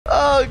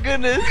Oh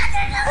goodness.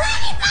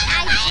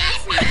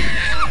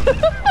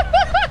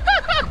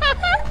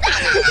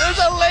 There's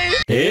a lady.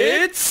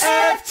 It's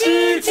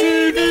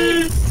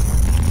FGTeeV.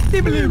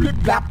 Greetings,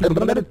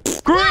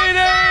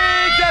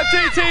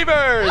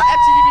 FGTeevers!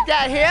 FGTeeV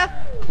Dad here.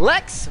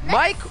 Lex,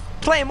 Mike,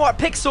 playing more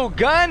Pixel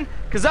Gun,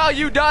 because all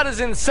you daughters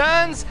and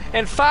sons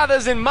and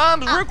fathers and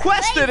moms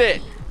requested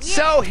it.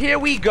 So here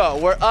we go.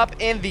 We're up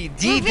in the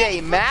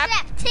D-Day map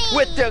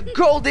with the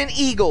Golden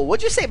Eagle.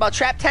 What'd you say about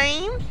Trap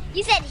Team?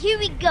 You said, here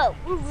we go.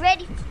 We're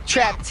ready for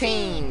Trap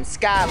Team.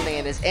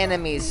 Skylanders,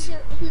 enemies.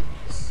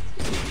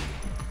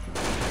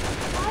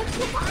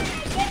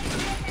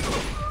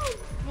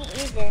 Me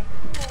either.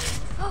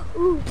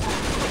 Ooh.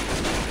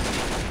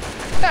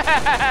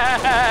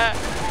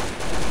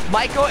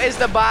 Michael is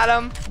the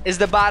bottom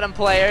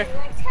player.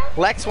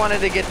 Lex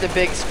wanted to get the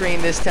big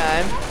screen this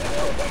time.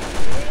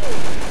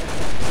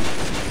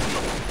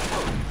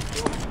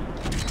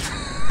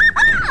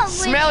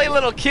 Smelly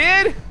little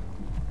kid.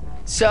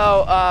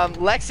 So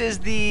Lex is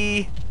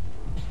the.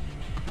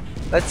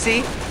 Let's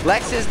see.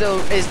 Lex is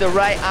the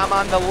right. I'm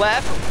on the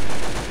left.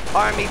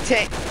 Army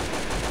tank.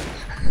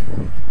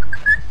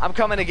 I'm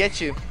coming to get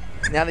you.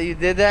 Now that you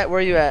did that, where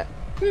are you at?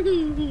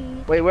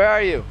 Wait, where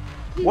are you?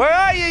 Where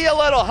are you, you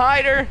little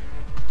hider?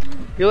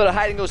 You little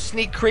hide and go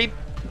sneak creep.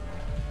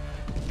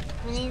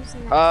 My name's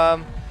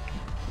Lexi.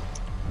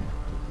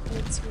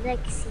 It's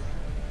Lexi.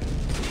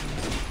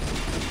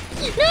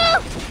 No!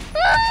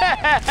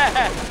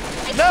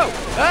 No!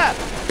 Ah!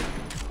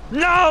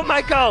 No,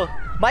 Michael!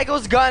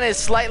 Michael's gun is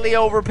slightly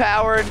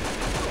overpowered,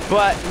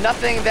 but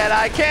nothing that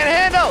I can't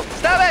handle.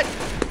 Stop it!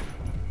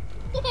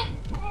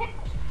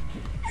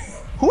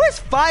 Who has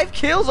 5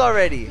 kills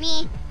already?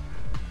 Me.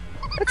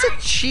 That's a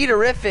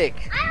cheaterific.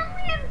 I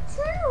only have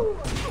 2.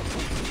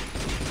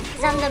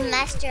 Because I'm the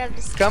master of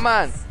the skills. Come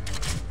on. You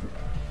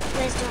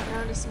guys don't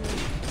notice me.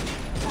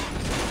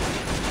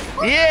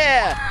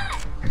 Yeah!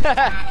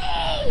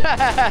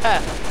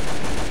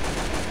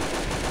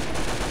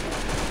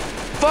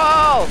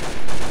 Fall!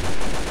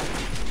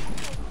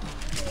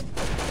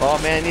 Oh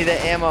man, I need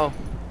that ammo.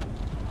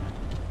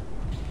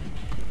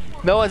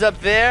 No one's up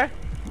there?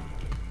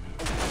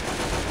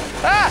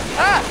 Ah!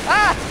 Ah!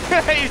 Ah!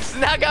 You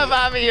snuck up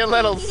on me, you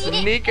little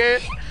sneaker.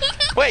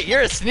 Wait,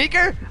 you're a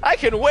sneaker? I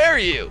can wear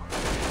you.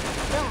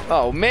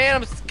 Oh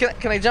man,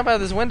 can I jump out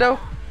of this window?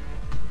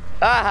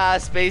 Aha,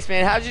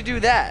 Spaceman, how'd you do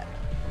that?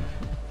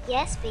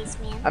 Yes,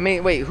 Spaceman. I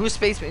mean, wait, who's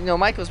Spaceman? No,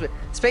 Michael's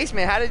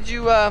Spaceman. How did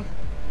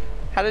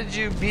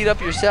you beat up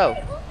yourself?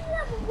 I only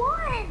have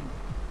 1.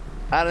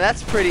 I don't know,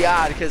 that's pretty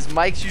odd because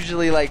Mike's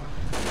usually like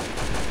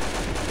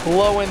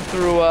blowing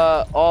through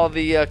all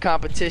the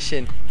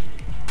competition.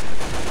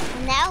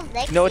 Now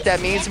Lexi's You know what that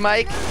means,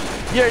 Mike?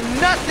 You're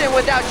nothing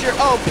without your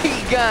OP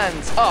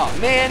guns. Oh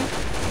man,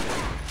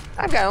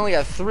 I only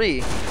got 3.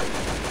 Hey,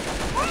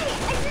 I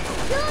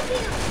just killed you.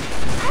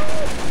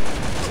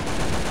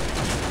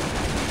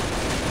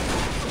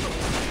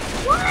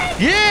 What?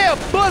 Yeah,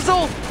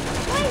 Buzzle.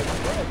 Wait,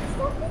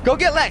 Go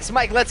get Lex,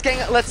 Mike. Let's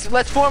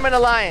form an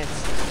alliance.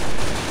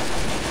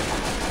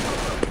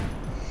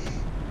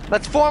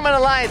 Let's form an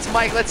alliance,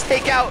 Mike. Let's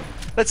take out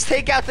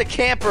the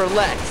camper,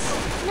 Lex.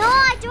 no,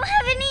 I don't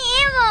have any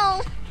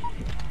ammo.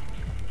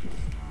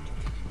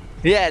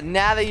 Yeah,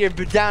 now that you're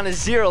down to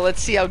 0,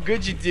 let's see how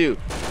good you do.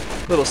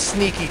 Little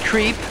sneaky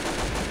creep.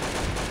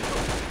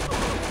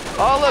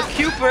 Oh, look,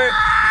 Cooper.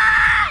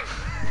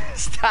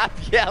 Stop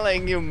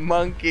yelling, you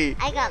monkey.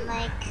 I got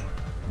Mike.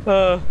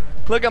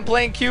 Look, I'm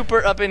playing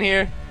Cooper up in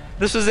here.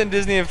 This was in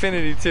Disney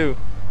Infinity, too.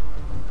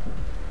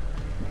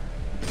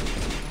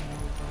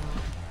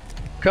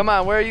 Come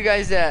on, where are you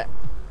guys at?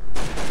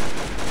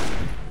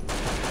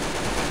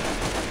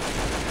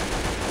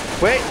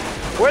 Wait,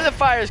 where are the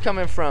fires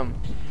coming from?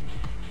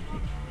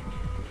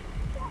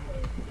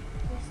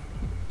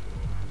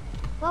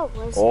 What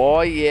was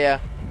Oh, yeah.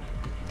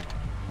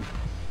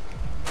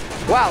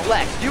 Wow,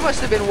 Lex, you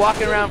must have been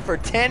walking around for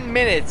 10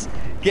 minutes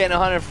getting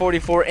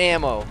 144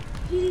 ammo.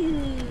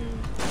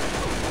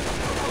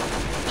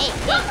 Hey,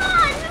 come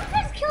on! You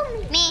just killed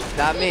me. Me.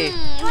 Not me.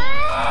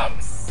 Lex.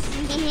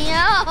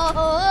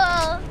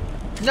 No.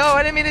 No,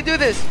 I didn't mean to do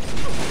this.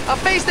 I'm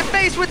face to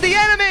face with the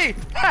enemy.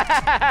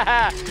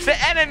 The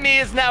enemy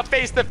is now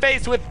face to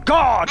face with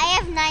God. I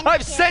have 9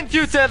 I've kills. sent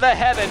you to the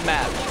heaven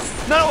map.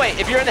 Yes. No, wait.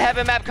 If you're in the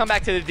heaven map, come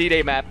back to the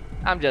D-Day map.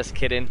 I'm just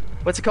kidding.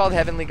 What's it called?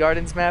 Heavenly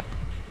Gardens map?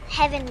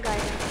 Heaven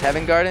Garden.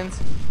 Heaven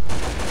Gardens?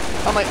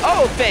 I'm like,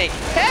 oh, thank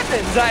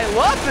heavens. I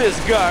love this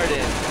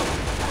garden.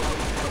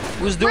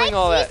 Who's doing Mike's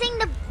all that? using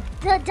the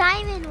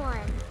diamond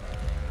one.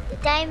 The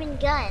diamond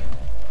gun.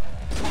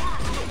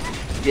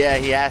 Yeah,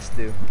 he has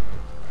to.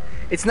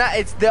 It's not,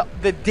 it's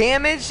the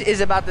damage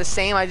is about the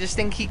same. I just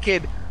think he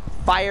could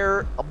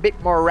fire a bit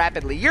more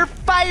rapidly. You're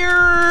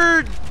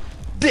fired!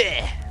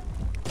 Bleh.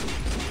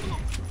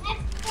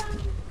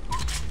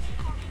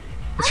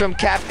 It's from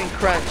Captain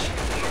Crunch.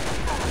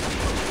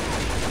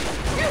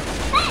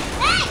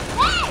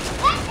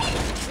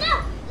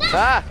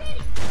 Ah!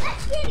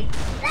 That's cheating!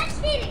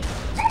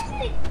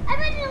 I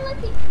wasn't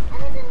looking!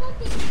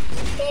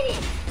 That's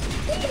cheating!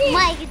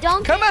 Mike,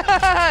 don't. Come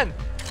on!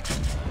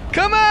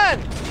 Come on!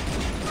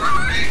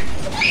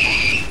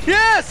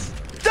 Yes!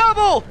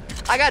 Double!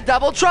 I got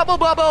double trouble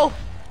bubble!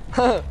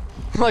 I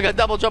got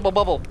double trouble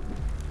bubble.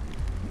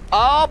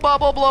 All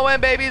bubble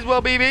blowing babies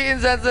will be beaten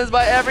senseless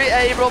by every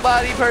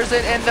able-bodied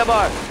person in the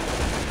bar.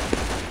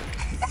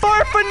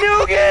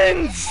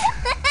 Farfanoogans!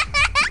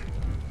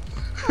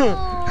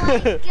 Oh,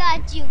 I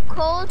got you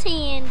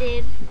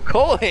cold-handed.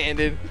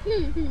 Cold-handed?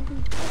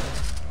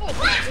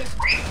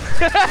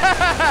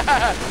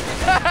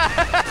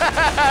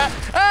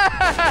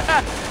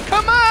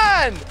 Come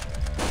on!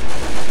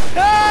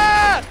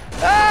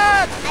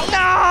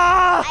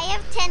 I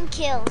have 10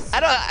 kills. I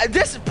don't.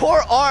 This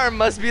poor arm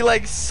must be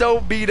like so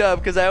beat up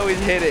because I always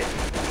hit it.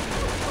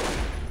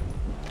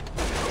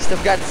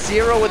 Still got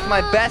 0 with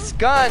my best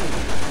gun.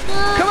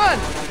 Come on,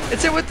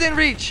 it's in within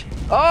reach.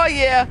 Oh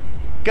yeah,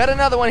 got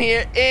another one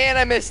here, and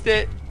I missed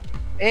it.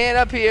 And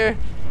up here,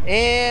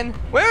 and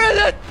where is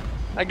it?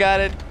 I got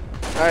it.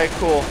 All right,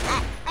 cool.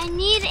 I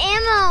need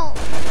ammo.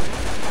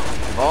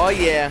 Oh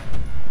yeah.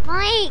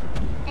 Mike,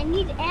 I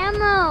need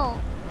ammo.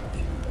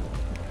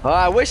 Oh,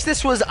 I wish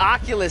this was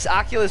Oculus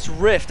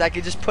Rift. I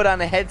could just put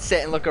on a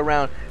headset and look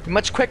around.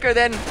 Much quicker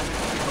than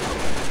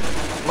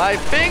my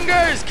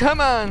fingers. Come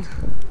on.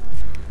 I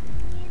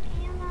need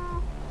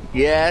ammo.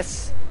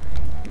 Yes.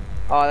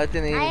 Oh, that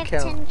didn't even I have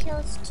count. 10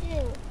 kills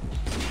too.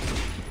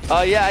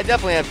 Oh yeah, I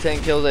definitely have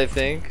 10 kills, I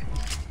think.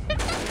 Oh,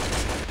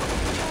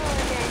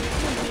 Daddy,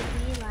 you make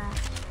me laugh.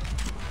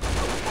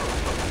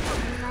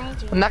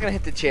 I'm not gonna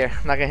hit the chair.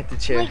 I'm not gonna hit the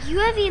chair. Like, you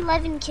have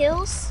 11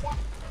 kills?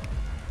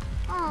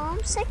 Oh,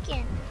 I'm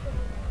second.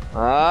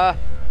 I'm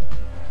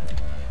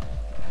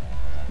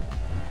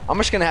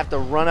just gonna have to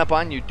run up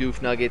on you,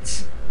 doof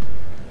nuggets.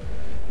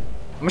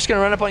 I'm just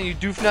gonna run up on you,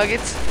 doof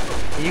nuggets,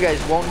 and you guys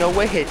won't know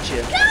what hit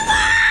you. Come on!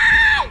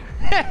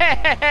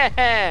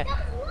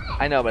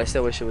 I know, but I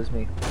still wish it was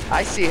me.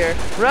 I see her.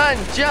 Run,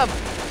 jump,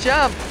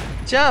 jump,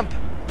 jump.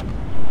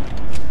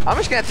 I'm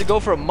just gonna have to go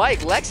for a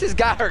Mike. Lex has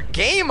got her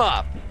game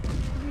up.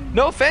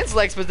 No offense,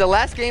 Lex, but the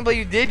last gameplay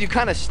you did, you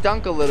kind of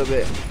stunk a little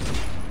bit.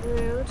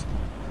 Rude.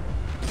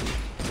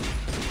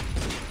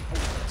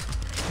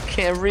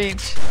 Can't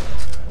reach.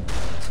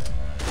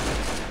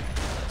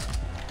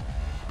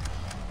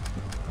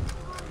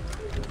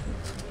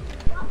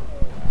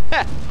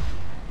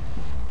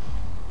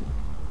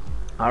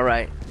 All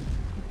right.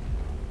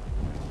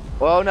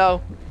 Oh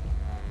no.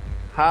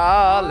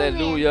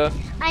 Hallelujah.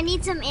 I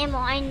need some ammo.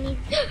 I need.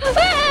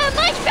 Ah,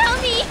 Mike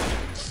found me.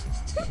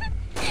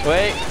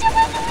 Wait.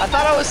 I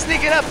thought I was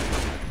sneaking up.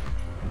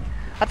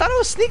 I thought I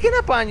was sneaking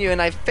up on you,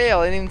 and I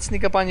failed. I didn't even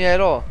sneak up on you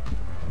at all.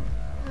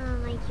 Oh,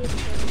 Mike, you're so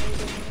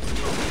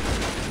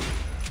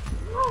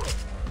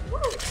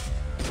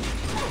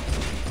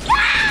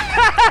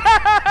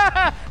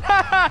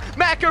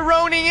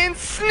Macaroni and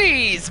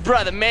sneeze,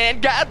 brother man.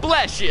 God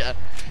bless you.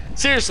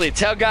 Seriously,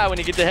 tell God when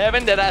you get to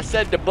heaven that I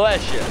said to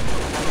bless you.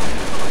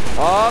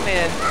 Oh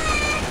man.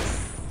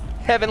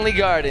 Heavenly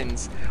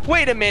Gardens.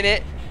 Wait a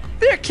minute.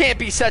 There can't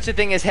be such a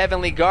thing as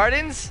Heavenly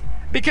Gardens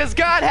because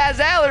God has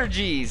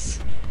allergies.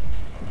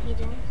 He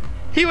does.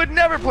 He would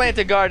never plant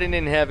a garden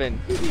in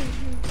heaven.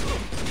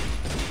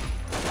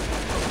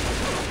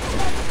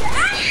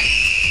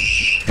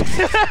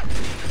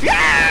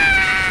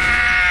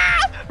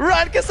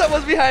 Run, because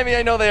someone's behind me.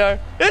 I know they are.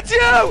 It's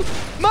you!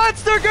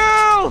 Monster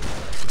girl!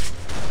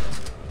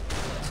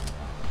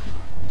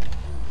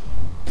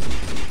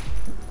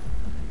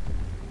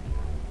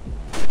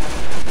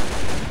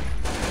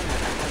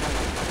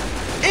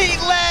 Eat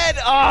lead!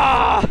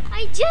 Ah!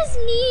 I just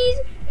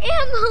need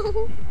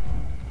ammo.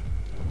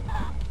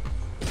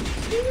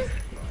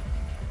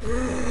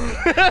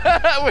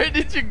 Where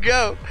did you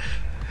go?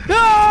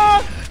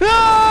 No!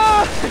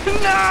 No!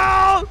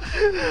 No!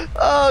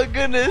 Oh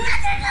goodness!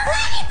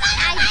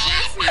 I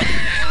just need.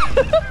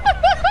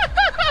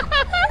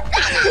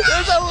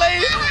 There's a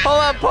lady. Hold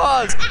on,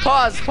 pause.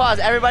 Pause, pause.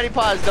 Everybody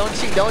pause. Don't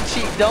cheat, don't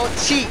cheat, don't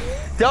cheat.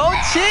 Don't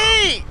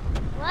cheat!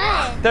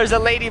 What? There's a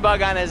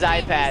ladybug on his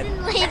iPad.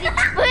 Wait,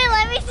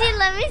 let me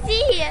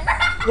see here.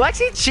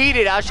 Lexi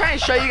cheated. I was trying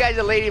to show you guys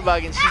a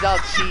ladybug and she's all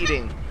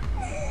cheating.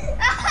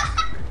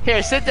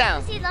 Here, sit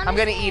down. I'm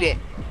gonna eat it.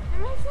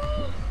 Let me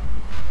see.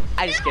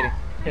 I'm just kidding.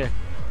 Here.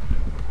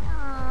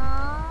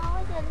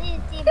 Aww, the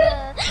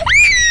ladybug.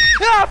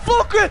 Ah,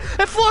 fuck it!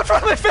 It flew in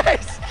front of my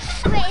face!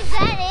 Wait, is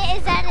that it?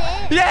 Is that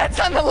it? Yeah, it's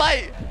on the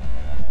light.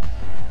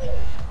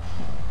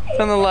 It's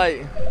on the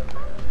light.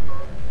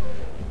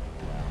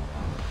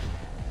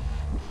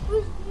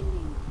 Who's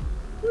winning?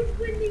 Who's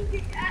winning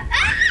the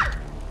ah!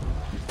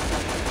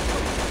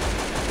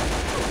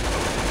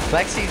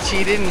 Lexi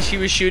cheated and she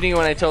was shooting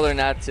when I told her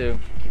not to.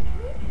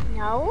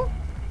 No.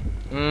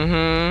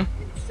 Mm-hmm.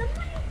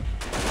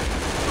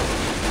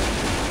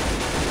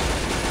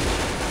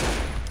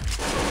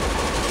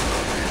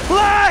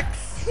 Lex!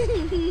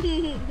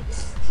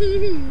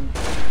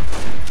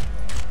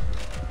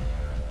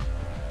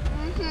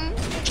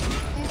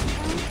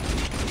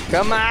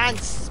 Come on,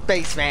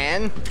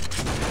 spaceman.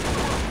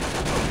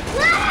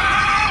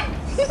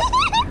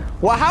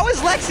 Well, how is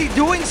Lexi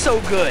doing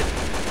so good?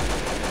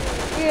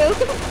 You.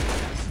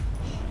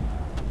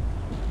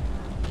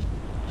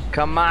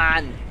 Come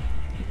on.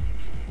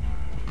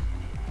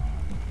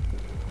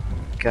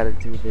 Gotta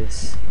do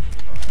this.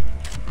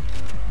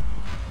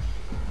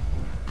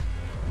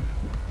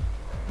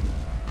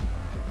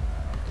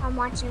 I'm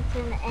watching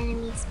from the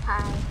enemy's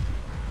pie.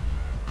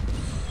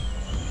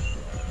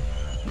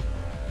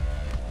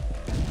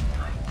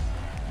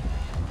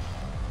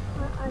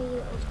 Where are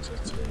you,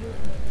 FGTeeV?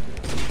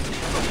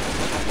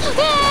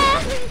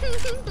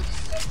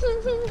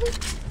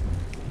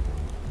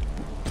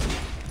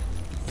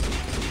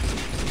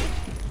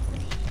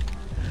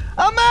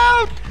 I'm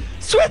out!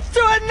 Switch to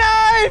a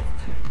knife!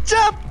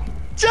 Jump!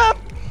 Jump!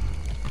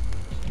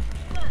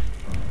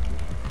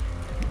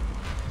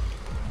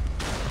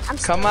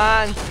 Come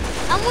on!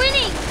 I'm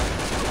winning!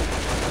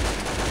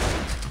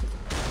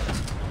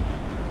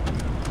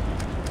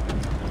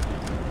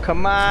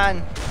 Come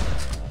on!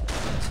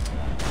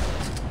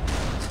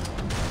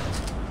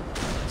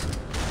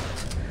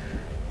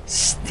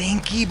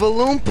 Stinky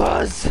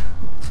balloompas!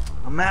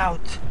 I'm out.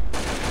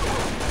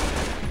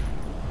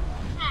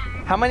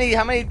 How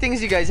many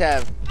things you guys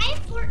have? I have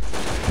 14.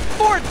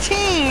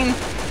 14?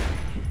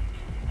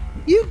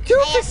 You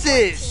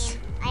doofuses!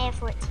 I have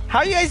 14. How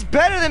are you guys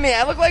better than me?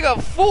 I look like a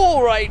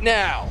fool right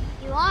now.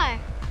 You are.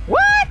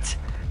 What?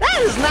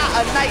 That is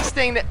not a nice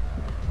thing to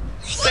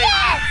say.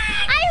 Yes!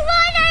 I won!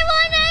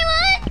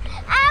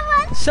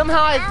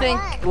 Somehow I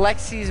think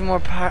Lexi's more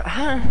powerful.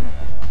 Huh?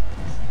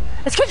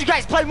 It's because you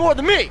guys play more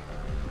than me.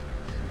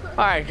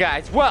 All right,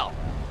 guys. Well.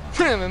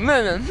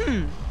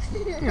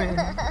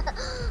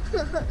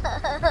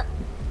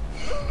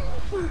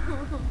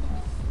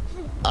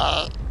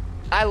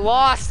 I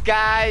lost,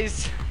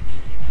 guys.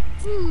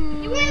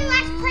 You were in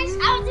last place.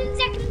 I was in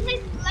second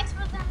place. Lex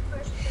was in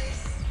first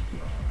place.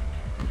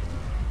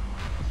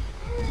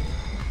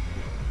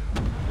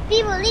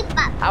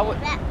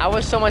 I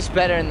was so much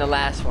better in the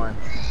last one.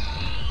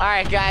 All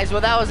right, guys.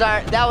 Well, that was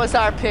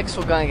our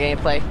Pixel Gun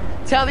gameplay.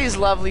 Tell these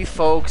lovely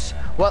folks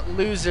what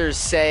losers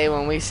say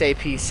when we say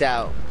peace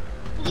out.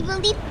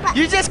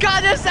 You just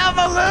called yourself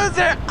a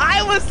loser.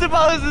 I was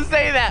supposed to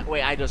say that.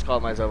 Wait, I just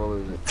called myself a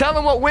loser. Tell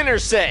them what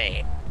winners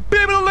say.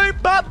 Beba,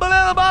 Leep, bop,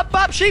 Beleeda, bop,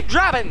 bop, sheep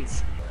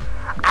droppings.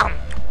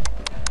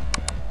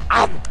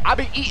 I'll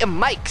be eating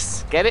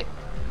mics. Get it?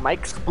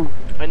 Mics.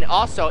 And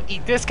also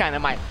eat this kind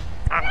of mic.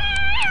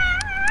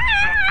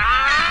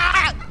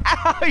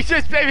 I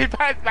just baby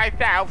punched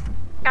myself.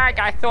 I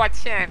got so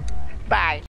chin. Bye.